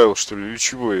магазин прибавил, что ли? Или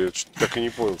чего? Я так и не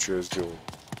понял, что я сделал.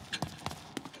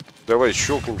 Давай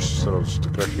щелкнемся сразу,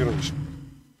 сфотографируемся.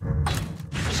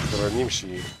 Сохранимся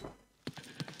и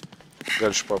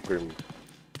дальше попрыгнем.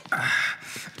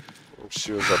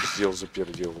 Все, сделал,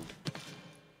 заперделал.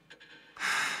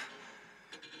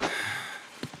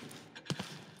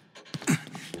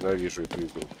 Ненавижу эту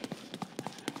игру.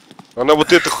 Она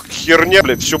вот эта херня,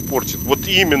 блядь, все портит. Вот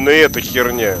именно эта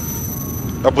херня.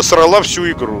 Обосрала всю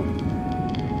игру.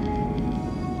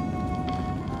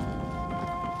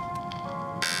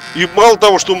 И мало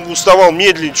того, что он уставал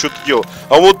медленнее что-то делал,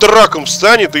 а вот раком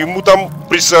встанет, и ему там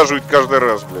присаживают каждый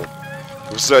раз, блядь.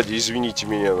 Сзади, извините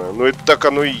меня, да. Но это так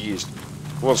оно и есть.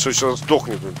 Вон, все сейчас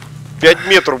сдохнет. 5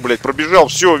 метров, блядь, пробежал,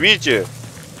 все, видите?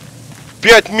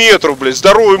 5 метров, блядь,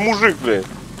 здоровый мужик, блядь.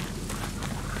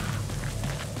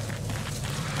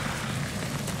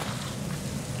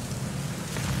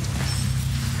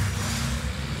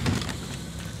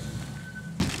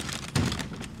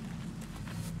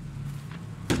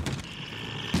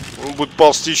 Он будет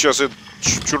ползти, сейчас этот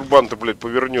чурбан-то, блядь,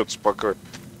 повернется пока.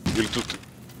 Или тут...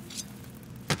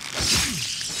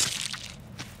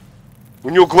 У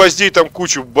него гвоздей там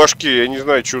куча в башке. Я не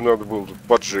знаю, что надо было тут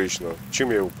поджечь. Надо. Чем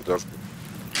я его подожгу?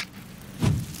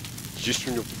 Есть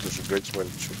у него подожигать, смотри,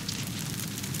 что.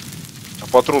 А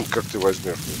патрон как ты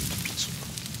возьмешь?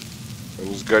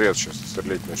 Они сгорят сейчас,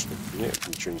 стрелять начнут. Нет,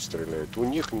 ничего не стреляет. У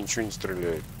них ничего не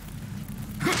стреляет.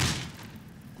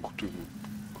 Ух ты,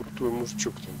 крутой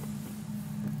мужичок там.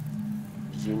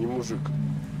 Я не мужик.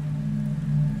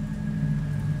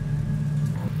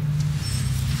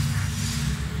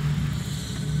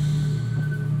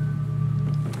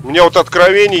 У меня вот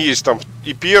откровение есть там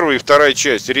и первая, и вторая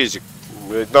часть, резик.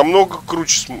 Намного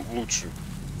круче, лучше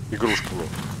игрушками.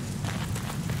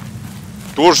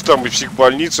 Тоже там и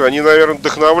психбольница. Они, наверное,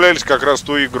 вдохновлялись как раз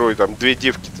той игрой. Там 2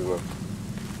 девки-то. Да.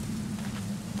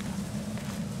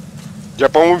 Я,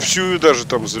 по-моему, всю ее даже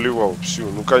там заливал. Всю.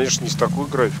 Ну, конечно, не с такой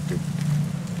графикой.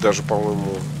 Даже,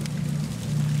 по-моему,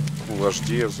 Full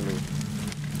HD я залил.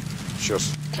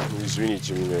 Сейчас,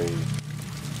 извините меня,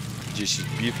 10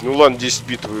 бит. Ну ладно, 10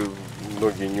 бит вы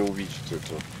многие не увидите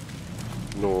это.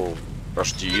 Но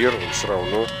HDR, он все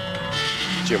равно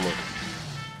тема.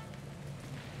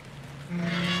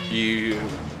 И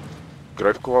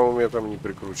графику вам у меня там не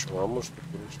прикручивал, а может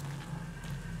прикручивал.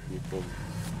 Не помню.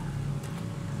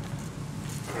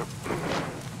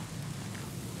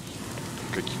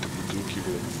 Какие-то бутылки,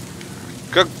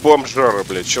 блядь. Как бомжара,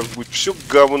 блядь. Сейчас будет все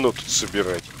говно тут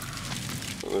собирать.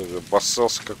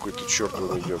 Обоссался какой-то черт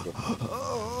он идет.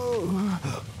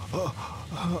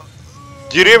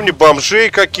 Деревни бомжей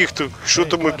каких-то.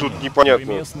 Что-то мы тут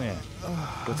непонятно. Местные.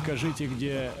 Подскажите,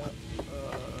 где...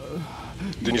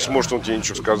 Да не сможет он тебе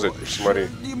ничего сказать. Посмотри.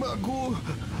 Не могу.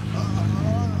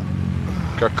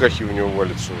 Какахи у него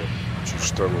валятся. Чуть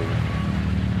штаны.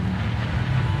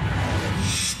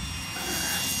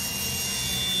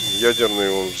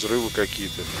 Ядерные вон, взрывы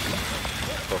какие-то.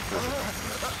 Похоже.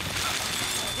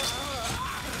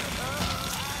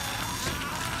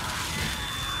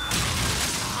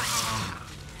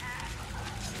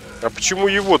 А почему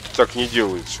его-то так не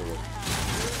делается?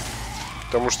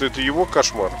 Потому что это его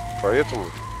кошмар. Поэтому...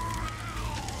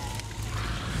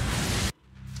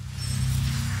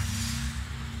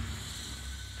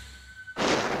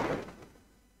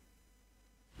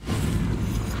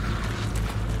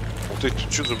 Вот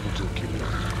эти что за бутылки, блядь?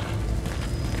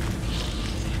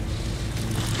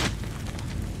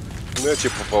 Ну я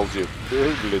тебе попал, дед.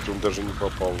 Блядь, он даже не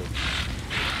попал.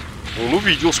 Он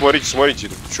увидел, смотрите, смотрите,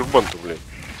 чурбан-то, блядь.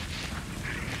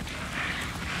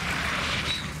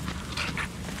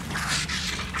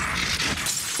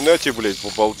 На тебе, блядь,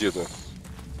 попал, деда.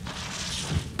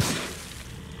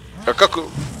 А как...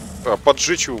 А,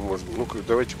 поджечь его можно? Ну-ка,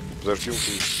 давайте подождем.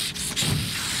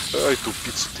 Ай,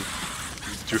 тупица ты.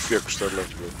 Тюфяк в штанах,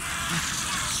 блядь.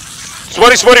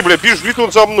 Смотри, смотри, блядь, бежит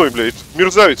он за мной, блядь.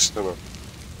 Мерзавец-то.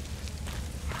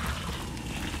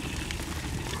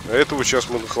 А этого сейчас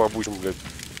мы нахлобучим, блядь.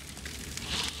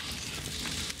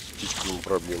 Птичка не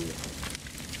проблемная.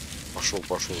 Пошел,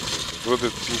 пошел. Вот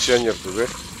этот пенсионер-то, да?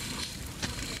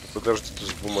 Подожди, ты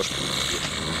с бумажкой.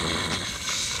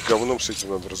 С говном с этим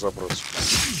надо разобраться.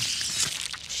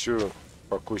 Все,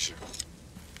 покойся.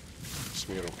 С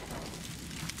миром.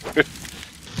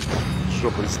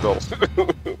 Жопой сдал.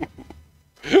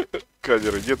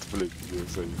 Камеры нет, блядь,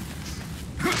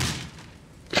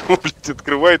 блядь,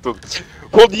 открывает он.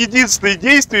 Он единственное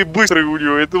действие быстрое у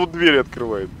него, это вот дверь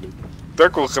открывает, блядь.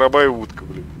 Так он хромая утка,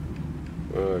 блядь.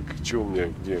 Так, что у меня,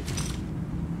 где?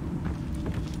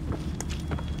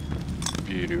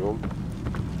 Берем.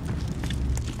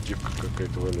 Девка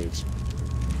какая-то валяется.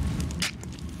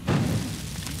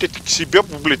 Ты себя,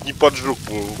 блядь, не поджег,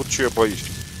 по-моему. Вот что я боюсь.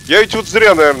 Я ведь вот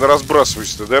зря, наверное,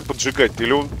 разбрасываюсь-то, да, поджигать.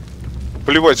 Или он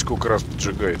плевать сколько раз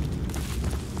поджигает.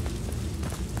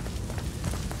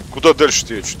 Куда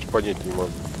дальше-то я что-то понять не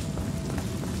могу.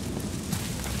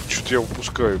 Что-то я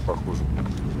упускаю, похоже.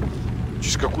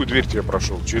 Через какую дверь-то я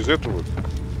прошел? Через эту вот?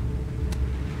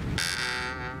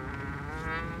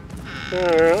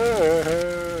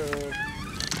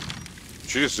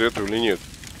 Через эту или нет?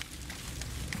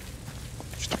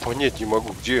 Что-то понять не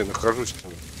могу, где я нахожусь-то.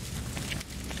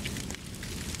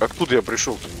 Откуда я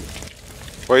пришел-то?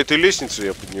 По этой лестнице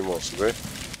я поднимался, да?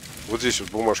 Вот здесь вот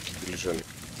бумажки лежали.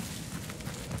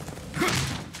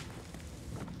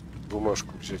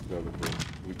 Бумажку взять надо было.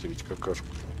 Вытереть какашку.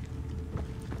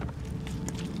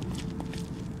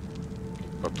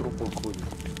 По трупам ходит.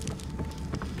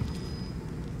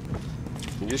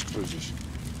 Есть кто здесь?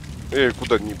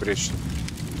 Куда не прячься?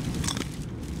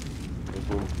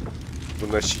 Будем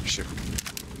выносить всех.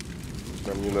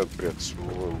 Нам не надо прятаться.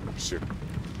 Мы будем всех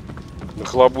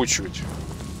нахлобучивать.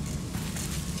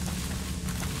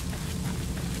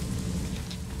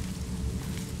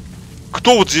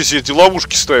 Кто вот здесь эти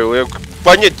ловушки ставил? Я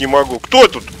понять не могу. Кто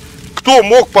тут? Кто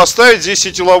мог поставить здесь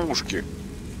эти ловушки?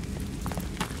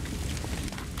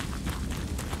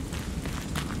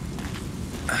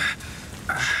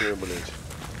 Что, блядь?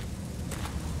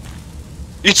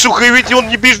 И, сука, ведь он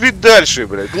не бежит дальше,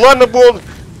 блядь. Ладно бы он...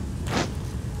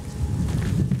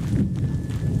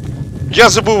 Я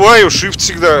забываю, shift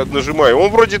всегда нажимаю. Он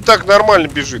вроде так нормально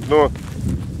бежит, но...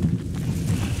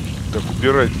 Так,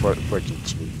 убирает факел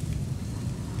свой.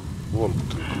 Вон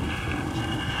бутылка.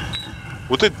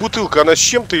 Вот эта бутылка, она с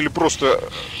чем-то или просто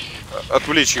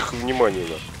отвлечь их внимание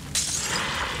надо?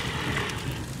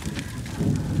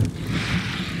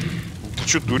 Ты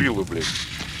чё дурила, блядь?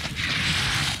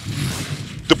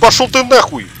 Да пошел ты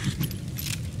нахуй!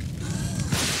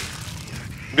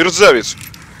 Мерзавец!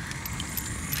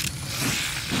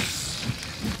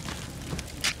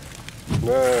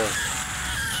 На.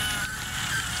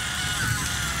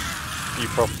 И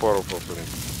по пару попали.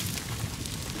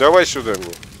 Давай сюда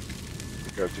мне.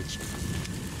 Катиться.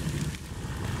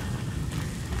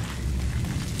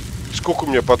 Сколько у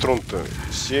меня патрон-то?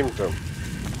 7 там.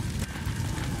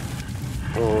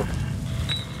 О.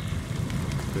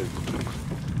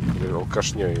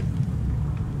 Алкашня.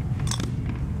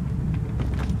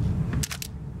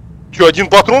 Че, один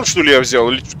патрон, что ли, я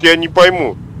взял? Или я не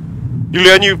пойму? Или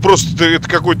они просто... Это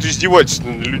какое-то издевательство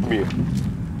над людьми?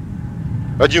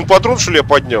 Один патрон, что ли, я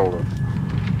поднял?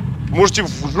 Можете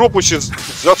в жопу сейчас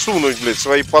засунуть, блядь,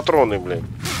 свои патроны, блядь.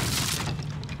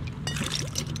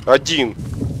 Один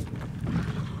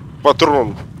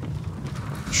патрон.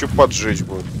 Еще поджечь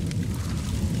будет.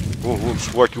 Вон с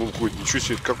факелом ходит. Ничего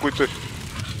себе, это какой-то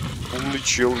умный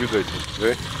чел, видать,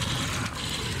 да?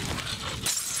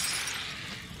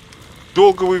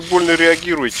 Долго вы больно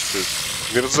реагируете-то,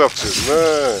 мерзавцы.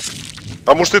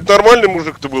 На. А может, это нормальный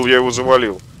мужик-то был, я его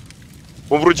завалил?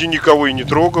 Он вроде никого и не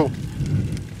трогал.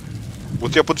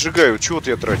 Вот я поджигаю, чего вот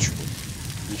я трачу?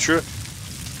 Ничего?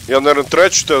 Я, наверное,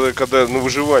 трачу тогда, когда на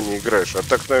выживание играешь. А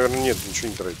так, наверное, нет, ничего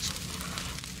не тратится.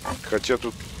 Хотя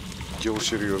тут дело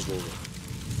серьезное.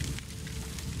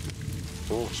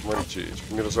 О, смотрите, этих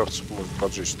мерзавцев можно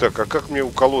поджечь. Так, а как мне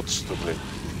уколоться-то, блядь?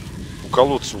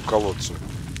 Уколоться.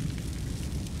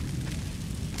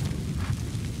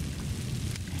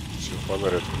 Все,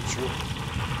 фонарь отключу.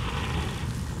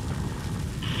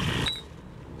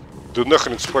 Да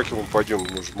нахрен с факелом пойдем,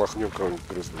 может махнем кого-нибудь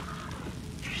грызнуть.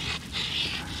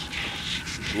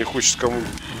 Мне хочется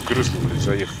кому-нибудь грызнуть, блядь,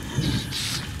 заехать.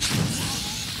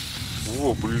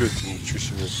 О, блядь, ничего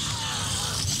себе.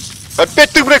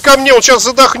 Опять ты, блядь, ко мне, он сейчас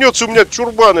задохнется, у меня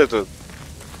чурбан этот.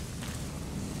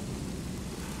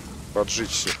 Поджечь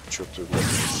всех, что-то.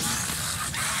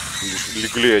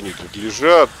 Легли они тут,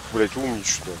 лежат, блядь,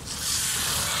 умничают.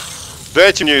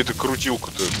 Дайте мне эту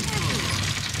крутилку-то.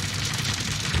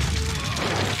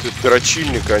 Это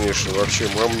дрочильня, конечно, вообще,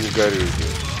 мама не горюет.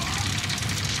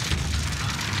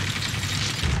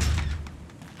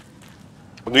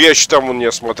 Ну я еще там он не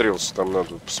осмотрелся, там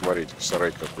надо посмотреть,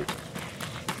 сарай какой-то.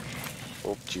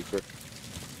 Оп, тихо.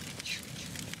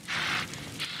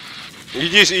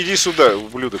 Иди сюда,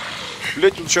 ублюдок.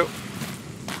 Блять, он сейчас...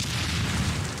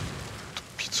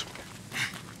 Тупица.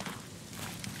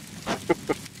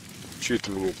 Че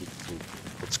это у меня тут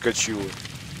отскочило?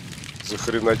 За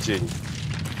хренотень.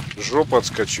 Жопа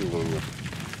отскочила у меня.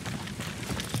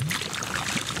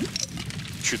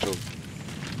 Че-то он?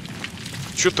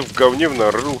 Что-то в говне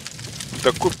нарыл.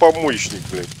 Такой помощник,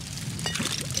 блядь.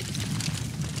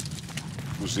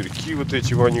 Пузырьки вот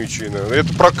эти вонючие.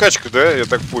 Это прокачка, да? Я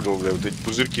так понял, блядь. Вот эти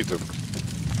пузырьки-то.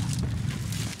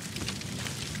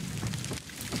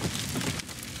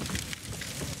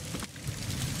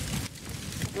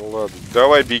 Ну ладно.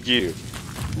 Давай беги.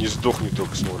 Не сдохни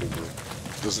только, смотри,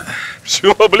 блядь. Да...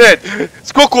 Все, блядь.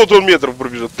 Сколько вот он метров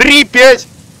пробежал? 3-5?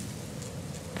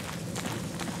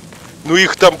 Ну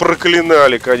их там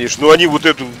проклинали, конечно. Ну они вот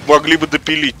эту могли бы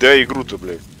допилить, да, игру-то,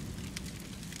 блядь.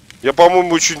 Я,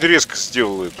 по-моему, очень резко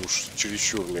сделал это уж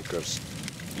чересчур, мне кажется.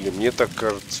 Или мне так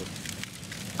кажется.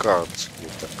 Кажется, мне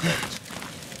так кажется.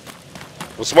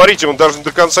 Вот смотрите, он даже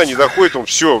до конца не доходит, он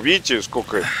все, видите,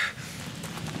 сколько.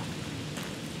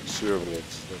 Все, блядь,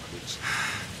 находится.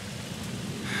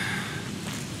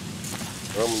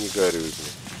 Мама не горюет,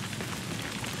 блядь.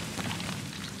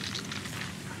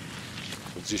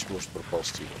 Здесь может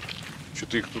проползти.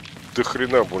 Что-то их тут до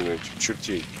хрена больно, этих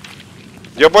чертей.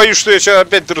 Я боюсь, что я сейчас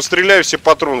опять расстреляю все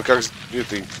патроны, как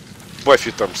этой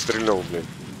Баффи там стрелял, блин.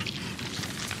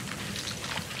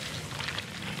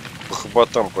 По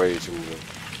хоботам по этим, блин.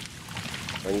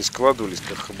 Они складывались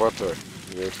как хобота.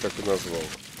 Я их так и назвал.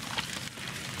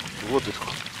 Вот их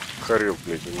хорел,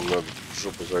 блядь, ему надо в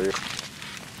жопу заехать.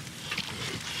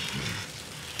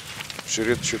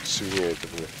 Черед что-то свинья это,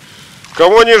 блядь.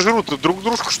 Кого они жрут-то? Друг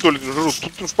дружку, что ли, жрут?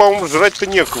 Тут, по-моему, жрать-то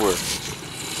некого.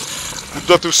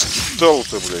 Куда ты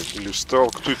встал-то, блядь? Или встал?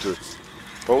 Кто это?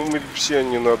 По-моему, все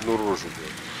они на одну рожу,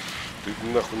 блядь. Ты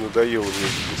нахуй надоело мне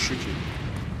душить.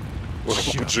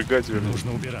 Можно поджигать, верно?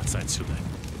 Нужно убираться отсюда.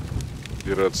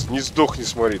 Убираться. Не сдохни,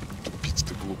 смотри. Тупиц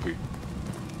ты глупый.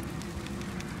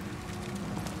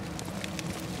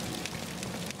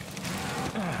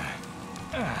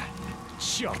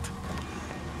 Черт!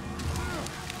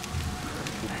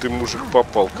 Ты, мужик,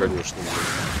 попал, конечно,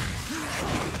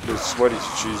 блядь. Смотрите,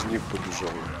 через них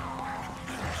побежал.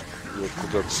 Вот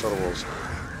куда-то сорвался.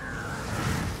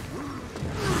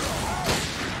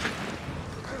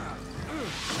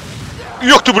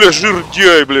 Эх ты, блядь,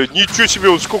 жирдяй, блядь. Ничего себе,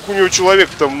 вот сколько у него человек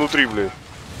там внутри, блядь.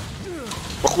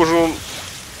 Похоже, он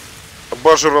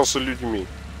обожрался людьми.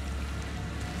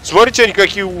 Смотрите, они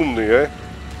какие умные, а.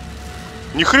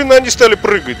 Ни хрена не стали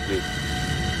прыгать, блядь.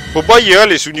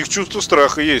 Побоялись, у них чувство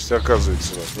страха есть,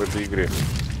 оказывается, в этой игре.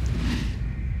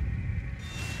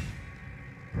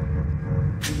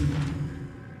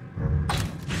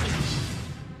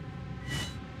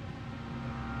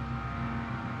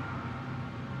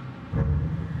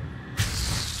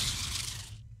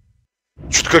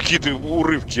 Что-то какие-то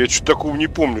урывки. Я что-то такого не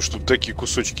помню, что такие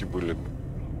кусочки были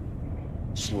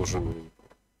сложенные.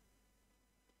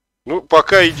 Ну,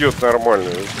 пока идет нормально.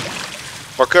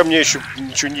 Пока меня еще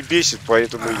ничего не бесит,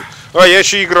 поэтому... А, я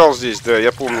еще играл здесь, да,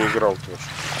 я помню, играл тоже.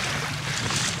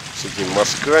 С этими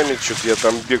мазками, что-то я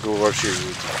там бегал вообще.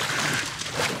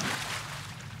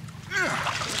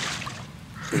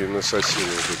 Хрен ассасины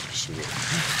вот это все.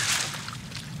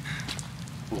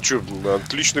 Ну что,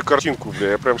 отличную картинку,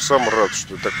 бля, я прям сам рад,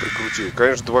 что так прикрутили.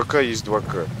 Конечно, 2К есть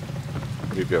 2К,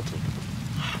 ребята.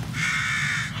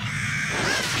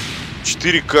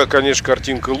 4К, конечно,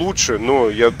 картинка лучше, но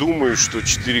я думаю, что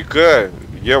 4К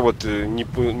я вот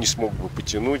не смог бы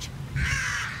потянуть.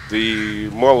 Да и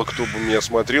мало кто бы меня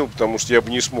смотрел, потому что я бы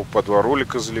не смог по 2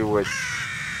 ролика заливать.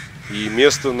 И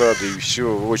место надо, и все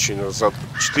очень...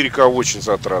 4К очень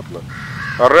затратно.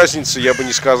 А разница я бы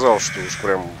не сказал, что уж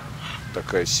прям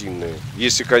такая сильная.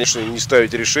 Если, конечно, не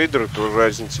ставить решейдеры, то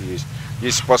разница есть.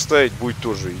 Если поставить, будет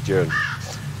тоже идеально.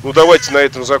 Ну, давайте на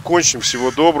этом закончим. Всего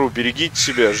доброго, берегите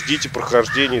себя, ждите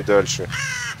прохождения дальше.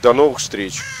 До новых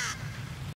встреч.